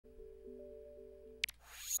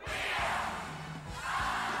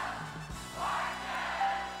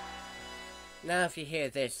Now, if you hear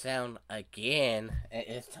this sound again,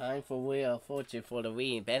 it's time for Wheel of Fortune for the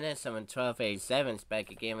Wii. Bennett 71287 is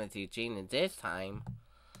back again with Eugene, and this time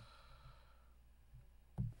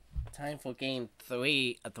for game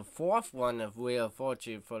 3 of the fourth one of Wheel of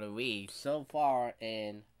Fortune for the Wii. So far,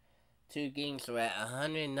 in 2 games, we're at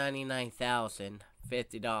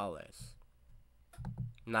 $199,050.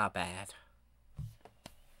 Not bad.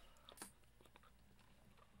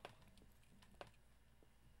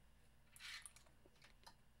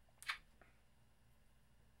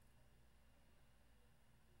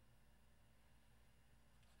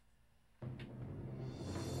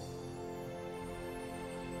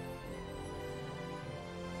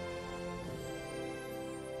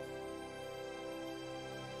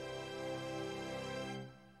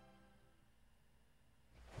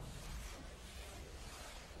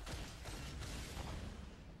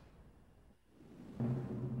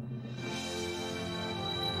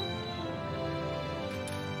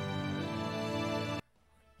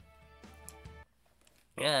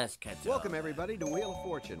 Yes, catch Welcome everybody to Wheel of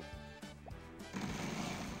Fortune.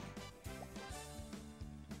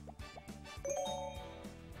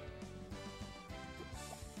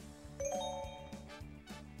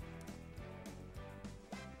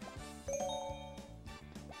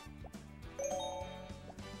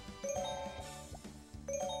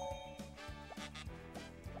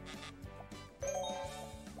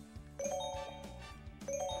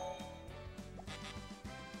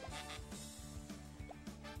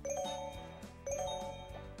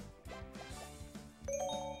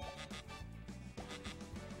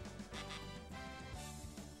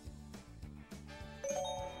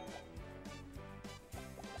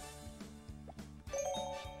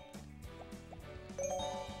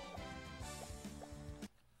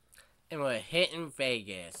 And we're hitting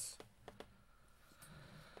Vegas.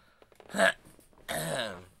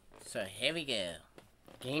 So here we go.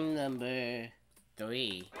 Game number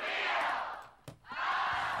 3.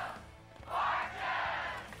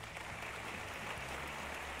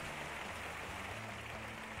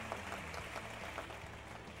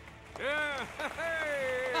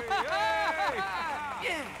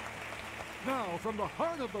 Yeah! Now, from the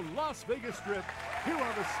heart of the Las Vegas Strip, here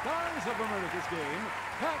are the stars of America's game,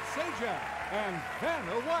 Pat Sajak and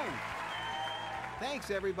Vanna White. Thanks,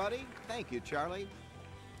 everybody. Thank you, Charlie.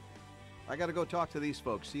 I gotta go talk to these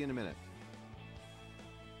folks. See you in a minute.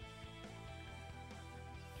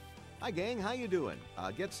 Hi, gang. How you doing?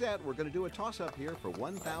 Get set. We're gonna do a toss-up here for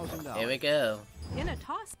 $1,000. Here we go. In a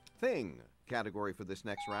toss. Thing category for this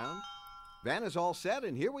next round. Vanna's all set,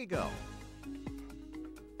 and here we go.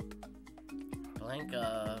 Blank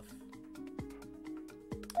of.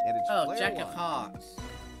 And it's player Jack one. of Hearts.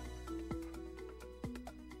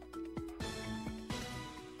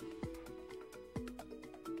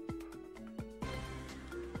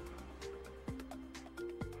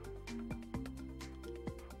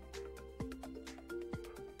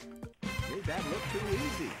 Made that look too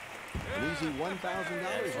easy. An easy $1,000 One.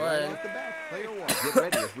 right off the bat. Player one. Get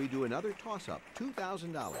ready as we do another toss-up.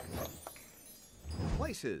 $2,000.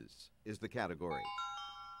 Places is the category.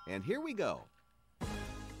 And here we go.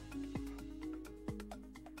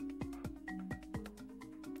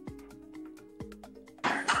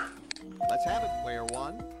 Let's have it, player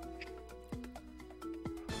one.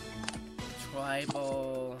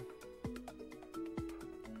 Tribal.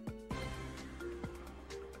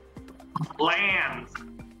 Lands.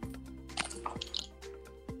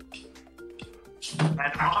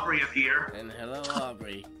 And Aubrey is here. And hello,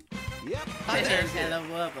 Aubrey. Yep. And that's it. hello,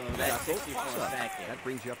 Wubbo. That's Full 64 toss-up. seconds. That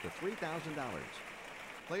brings you up to $3,000.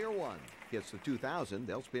 Player one gets the 2,000.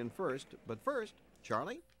 They'll spin first. But first,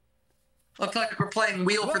 Charlie. Looks like we're playing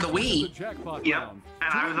Wheel for the Welcome to Wii. the jackpot Yep. round.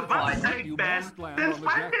 And I was about to say, You Ben, must land since on the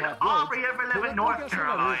when did jackpot Aubrey bridge, ever live in correctly North guess the letter,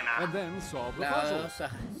 Carolina? And then solve the No, puzzle. so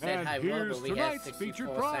said And hi, here's Wubbo. We have tonight's featured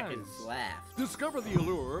 64 prize. seconds left. Discover the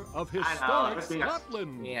allure of I know, historic it's been-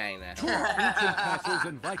 Scotland. Yeah, I know. Tour ancient castles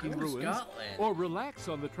and Viking Ooh, ruins, Scotland. or relax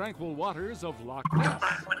on the tranquil waters of Loch Ness.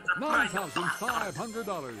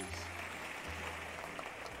 $9,500.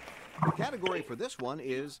 The category for this one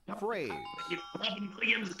is phrase. You fucking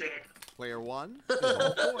Williams did. Player one is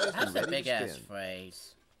all poised That's and a ready big to ass spin.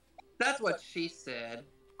 phrase. That's what she said.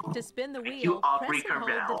 To spin the Thank you, wheel, Aubrey press and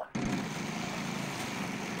hold Carbell.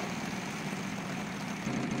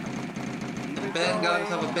 Ben got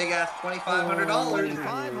himself a big ass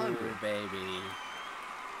 $2,500. Ooh, baby.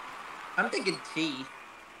 I'm thinking T.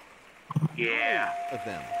 Yeah. Of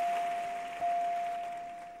them.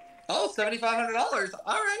 Oh, $7,500.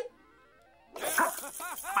 All right.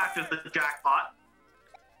 Matches the jackpot.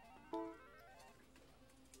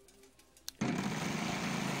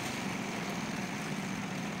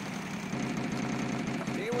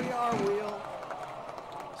 you are, Wheel.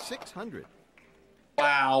 600.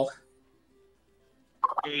 Wow.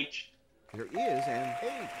 H. There is an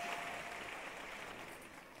H.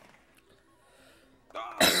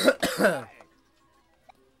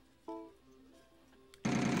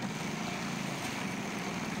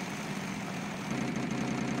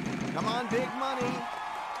 Come on, big money.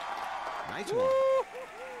 Nice one.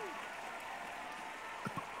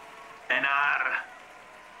 An R.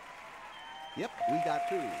 Yep, we got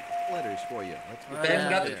 2 letters for you. Let's get Ben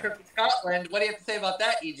got the yeah. trip to Scotland. What do you have to say about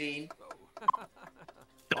that, Eugene?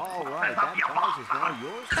 All right, that prize is now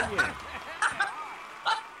yours to win.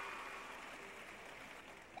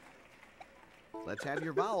 Let's have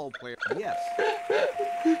your vowel player. Yes.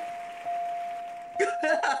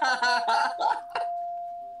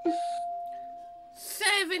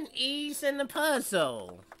 Seven E's in the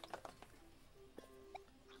puzzle.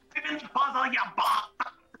 Steven's puzzle, you bot.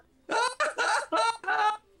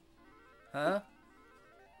 Huh?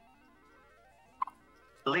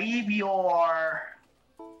 Leave your...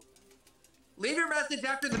 Leave your message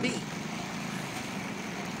after the beep.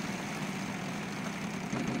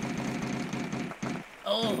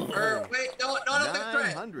 Oh. Or wait, no, that's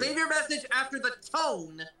right. 900. Leave your message after the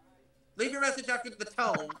tone. Leave your message after the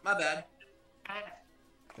tone. My bad.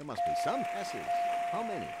 There must be some S's. How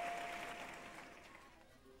many?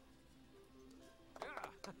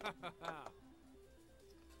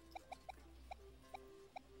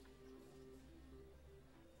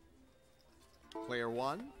 Player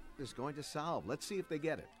 1 is going to solve. Let's see if they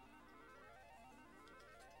get it.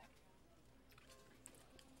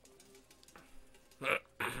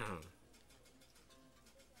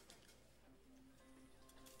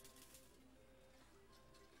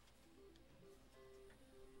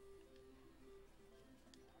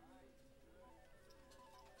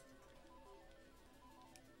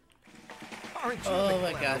 Aren't you Oh the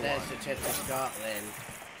my clever god, that's one? the trip to Scotland.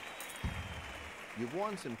 You've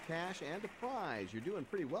won some cash and a prize. You're doing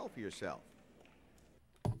pretty well for yourself.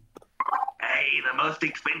 Hey, the most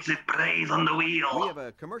expensive prize on the We wheel. have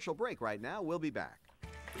a commercial break right now. We'll be back.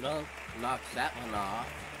 No, knocks that one off.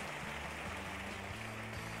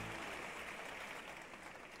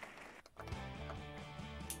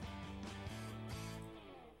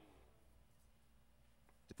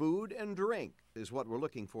 Food and drink is what we're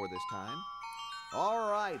looking for this time.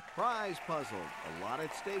 All right, prize puzzle. A lot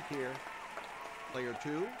at stake here. Player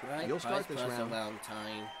 2, Right? you'll start Prize this puzzle round.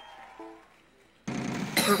 Valentine.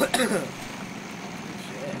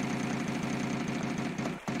 Shit.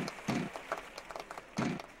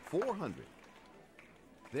 400.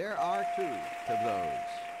 There are 2 of those.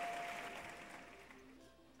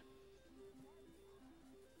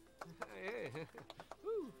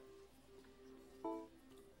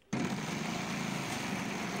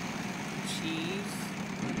 Cheese.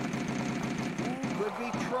 Could be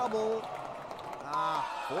trouble.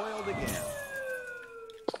 Ah, foiled again.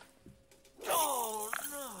 Oh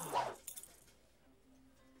no.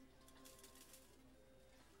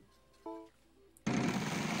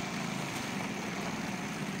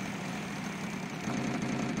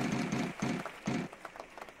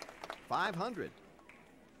 500.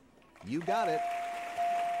 You got it.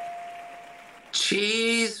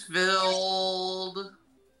 Cheese filled.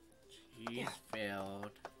 Cheese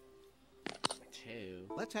filled. 2.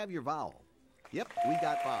 Let's have your vowel. Yep, we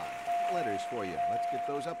got 5 letters for you. Let's get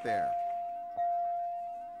those up there.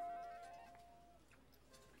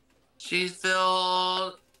 Cheese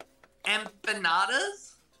filled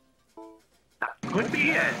empanadas. Could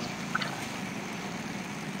be it.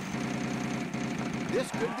 This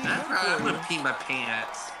could be That's it right. I'm for you. gonna pee my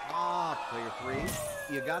pants. Ah, player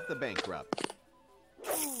 3, you got the bankrupt.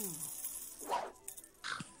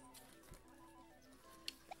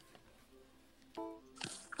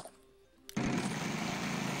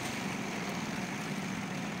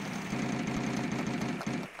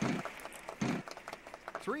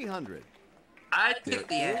 $300. I There picked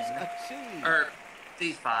the is end. a C. Or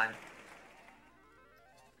C's fine.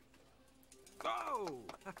 Oh!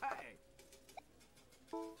 Hey!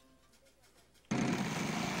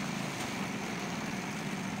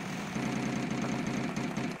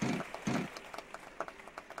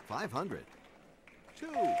 500. 2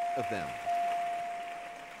 of them.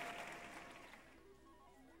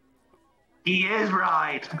 He is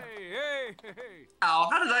right. Hey, hey, hey! Oh,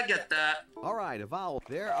 how did I get that? All right, a vowel.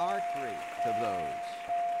 There are 3 of those.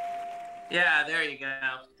 Yeah, there you go.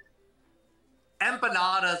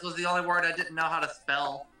 Empanadas was the only word I didn't know how to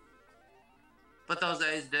spell. But those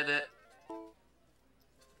A's did it.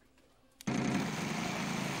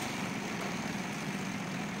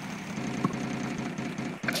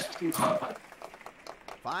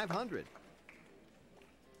 500.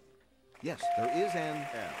 Yes, there is an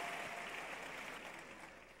F.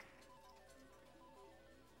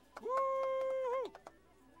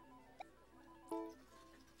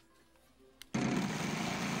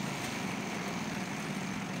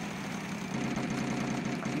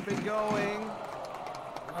 Keep it going.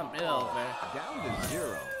 Come on, bit over. Down to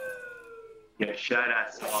 0. You should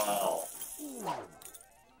have saw.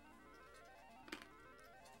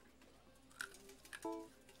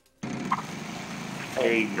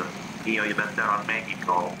 Hey, you bet that on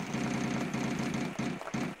Mexico.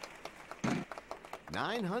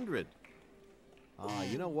 900.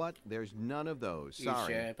 You know what? There's none of those. You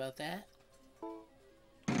Sorry. sure about that?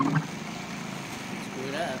 Screwed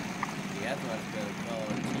up. The other one's gonna call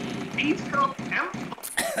T. He's called Temple.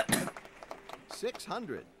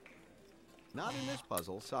 600. Not in this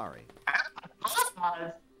puzzle. Sorry.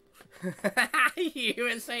 You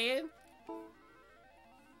were saying?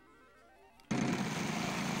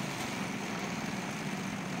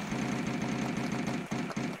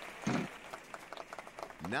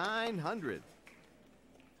 $900.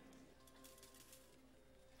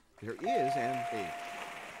 There is an 8.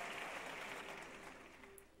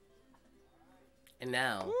 And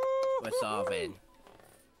now, we're solving.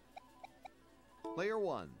 Player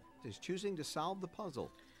 1 is choosing to solve the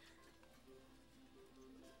puzzle.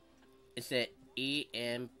 Is it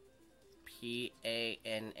EMPANA?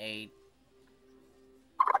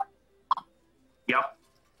 Yep.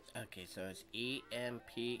 Okay, so it's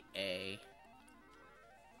EMPA.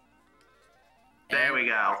 There we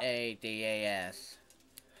go. ADAS.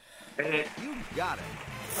 You got it.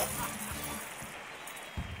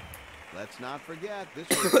 Let's not forget, this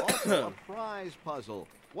was also a prize puzzle.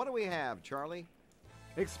 What do we have, Charlie?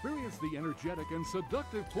 Experience the energetic and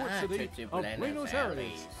seductive port Ah, city Tutti of Buenos Buenos Aires.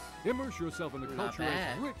 Aires. Immerse yourself in the Not culture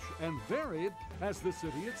bad. as rich and varied as the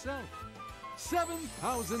city itself.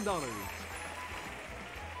 $7,000.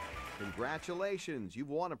 Congratulations, you've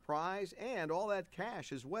won a prize and all that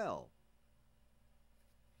cash as well.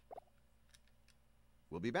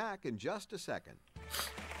 We'll be back in just a second.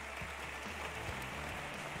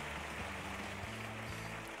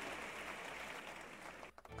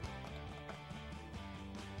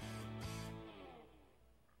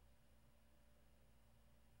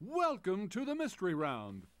 Welcome to the mystery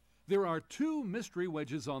round. There are 2 mystery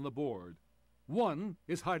wedges on the board. One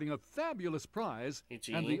is hiding a fabulous prize,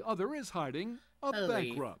 Eugene? and the other is hiding a Hello.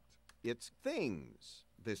 bankrupt. It's things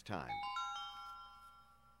this time.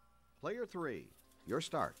 Player 3, your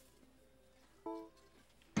start.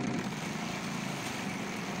 Keep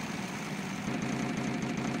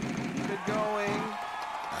it going.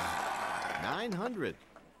 900.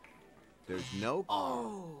 There's no...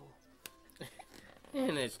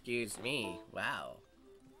 And excuse me. Wow.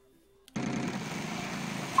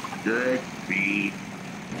 Good grief.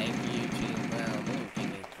 Thank you, Eugene Brown. Give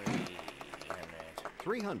me 300.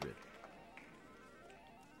 300.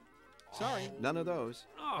 Sorry, none of those.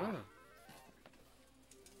 Oh.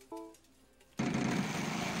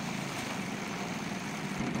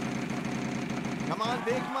 Come on,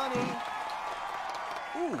 big money.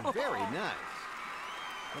 Ooh, very nice.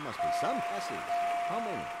 There must be some S's. How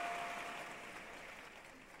many?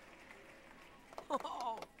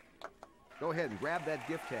 Go ahead and grab that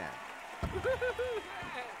gift tag.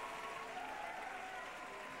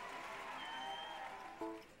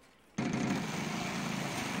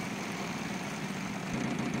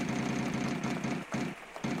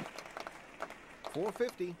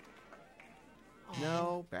 $450.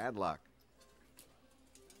 No, bad luck.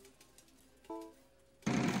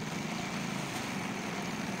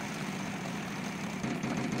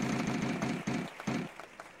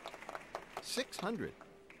 $600.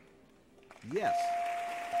 Yes.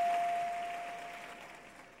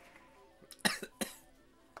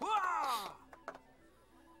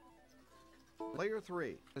 Player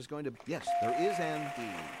 3 is going to... Yes, there is an E.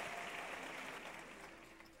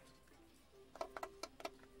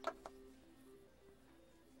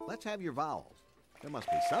 Let's have your vowels. There must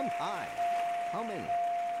be some I. How many?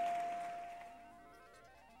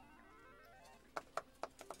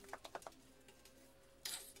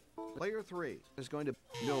 Player 3 is going to...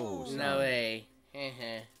 No, son. No way.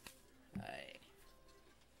 Aye.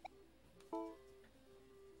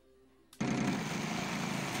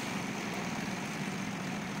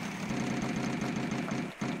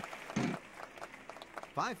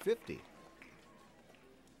 $550.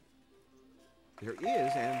 There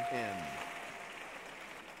is an N.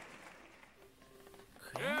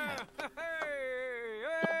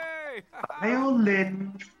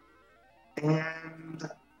 Violin and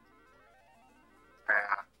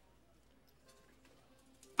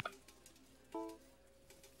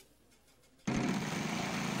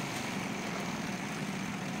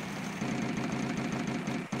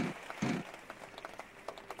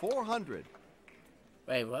 400.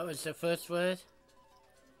 Wait, what was the first word?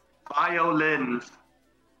 Violins.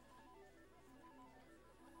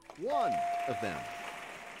 One of them.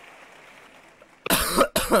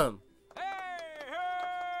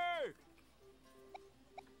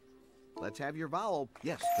 Let's have your vowel.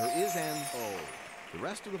 Yes, there is an O. The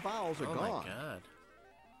rest of the vowels are Oh gone. my god.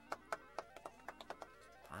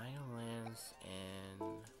 Violins and...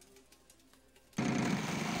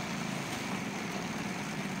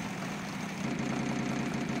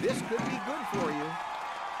 This could be good for you.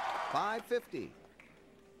 550.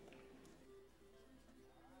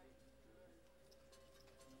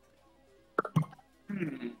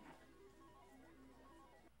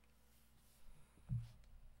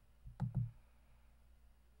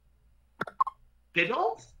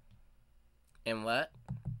 Fiddles? And what?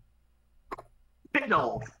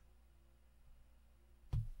 Fiddles.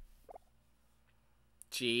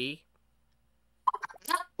 G?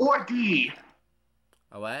 Or D.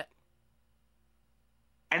 A what?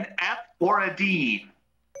 An F or a D.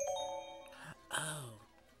 Oh.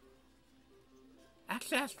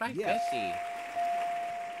 Actually, that's 550. Yes.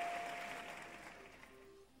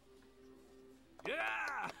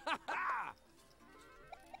 Yeah!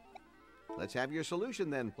 Let's have your solution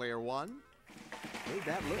then, player one. Made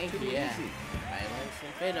that look Thank pretty you, yeah. easy. Violins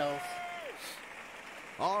and fiddles.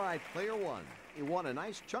 All right, player one. You won a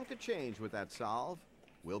nice chunk of change with that solve.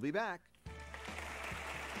 We'll be back.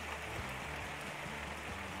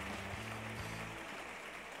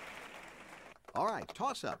 All right,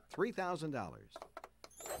 toss up, $3,000.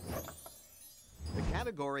 The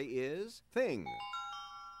category is thing.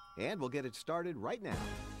 And we'll get it started right now.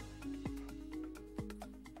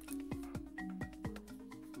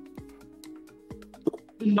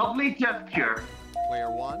 Lovely gesture.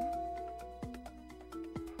 Player one.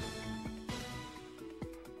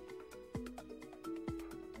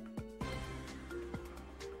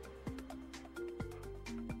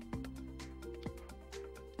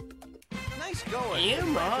 Nice going. You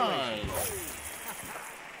Congratulations.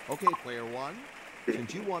 Okay, player one.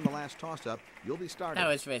 Since you won the last toss-up, you'll be starting. That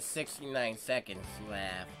was with 69 seconds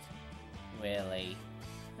left. Really?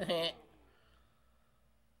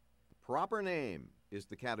 Proper name is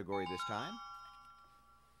the category this time.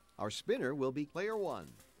 Our spinner will be player one.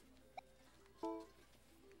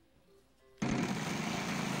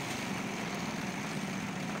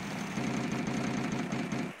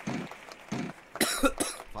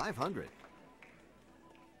 $500.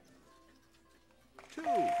 Two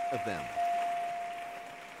of them.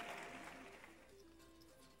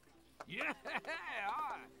 Yeah!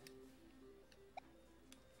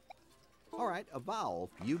 All right, a vowel.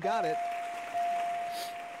 You got it.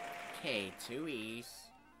 Okay, 2 E's.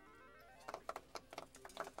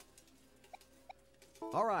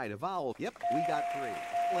 All right, a vowel. Yep, we got 3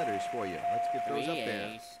 letters for you. Let's get 3 those up there.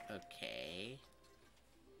 A's. Okay.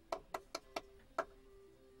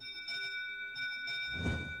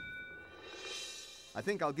 I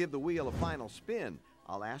think I'll give the wheel a final spin.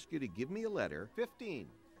 I'll ask you to give me a letter. 15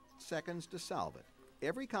 seconds to solve it.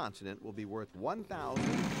 Every consonant will be worth 1,000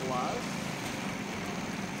 plus...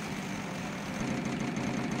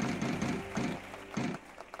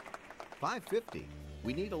 $550.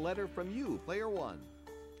 We need a letter from you, player one.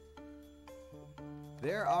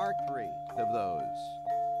 There are 3 of those.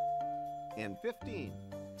 And 15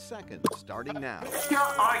 seconds starting now.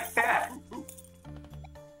 Not like that.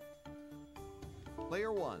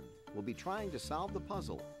 Player one will be trying to solve the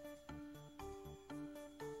puzzle.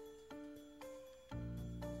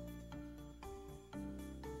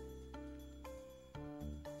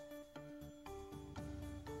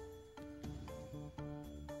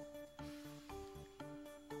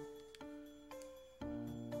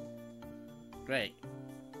 Great.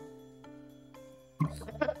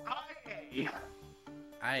 IA.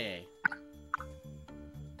 IA.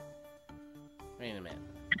 Wait a minute.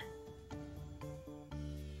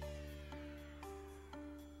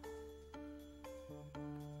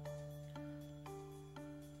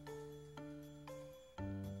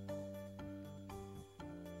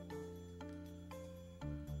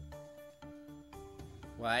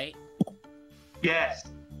 Right? Yes.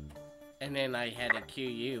 And then I had a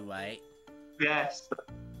QU, right? Yes.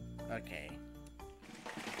 Okay.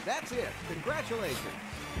 That's it. Congratulations.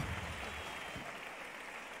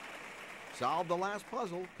 Solved the last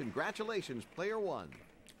puzzle. Congratulations, player one.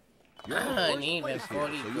 You're in I first need place the here,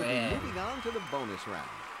 40 so you'll grand. be moving on to the bonus round.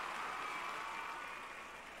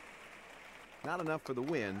 Not enough for the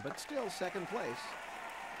win, but still second place.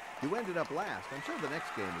 You ended up last. I'm sure the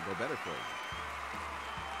next game will go better for you.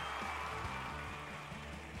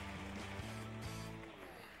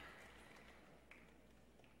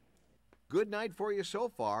 Good night for you so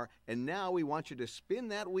far, and now we want you to spin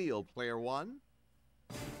that wheel, player one.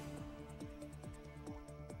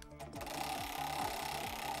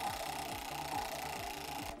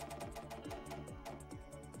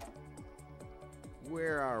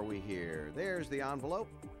 Where are we here? There's the envelope.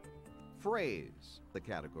 Phrase, the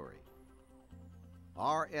category.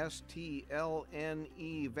 R-S-T-L-N-E.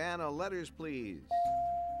 Vanna, letters, please.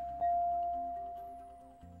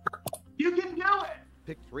 You can do it!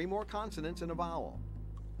 Pick 3 more consonants and a vowel.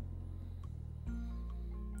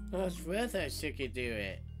 Most with us you could do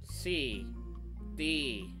it. C,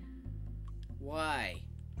 D, Y,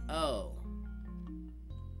 O.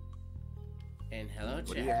 And hello, What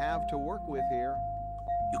do you chat. have to work with here?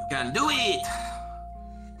 You can do it!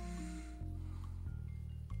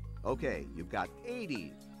 Okay, you've got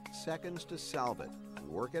 80 seconds to solve it.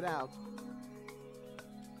 Work it out.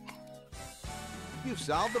 You've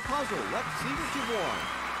solved the puzzle. Let's see what you've won.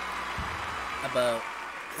 About.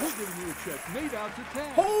 We're giving you a check made out to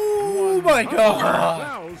cash. Oh my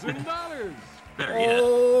god! $100,000. There he is.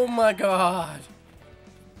 Oh my god!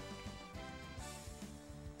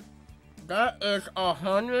 That is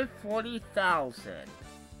 140,000.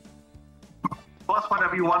 Plus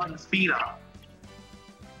whatever you want in speed up.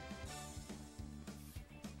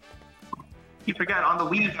 You forget, on the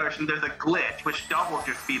Wii version, there's a glitch which doubles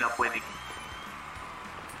your speed up winning.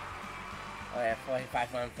 Oh yeah,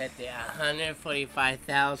 45, 150,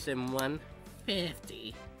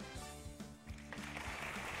 145,150.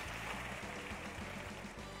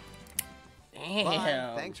 Bye.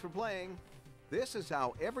 Damn. Thanks for playing. This is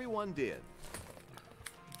how everyone did.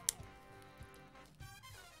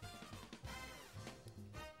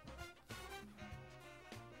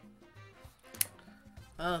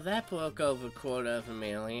 Oh, that broke over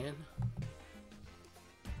 $250,000.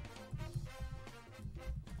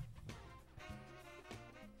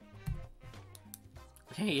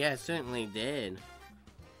 Yeah, it certainly did.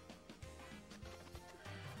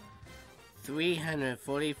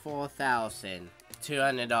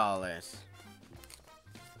 $344,200.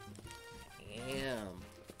 Damn.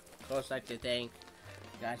 Of course, I'd like to thank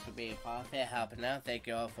you guys for being part of it, helping out. Thank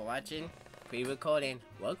you all for watching. Pre-recording.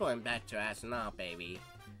 We're going back to Astronaut, baby.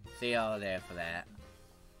 See y'all there for that.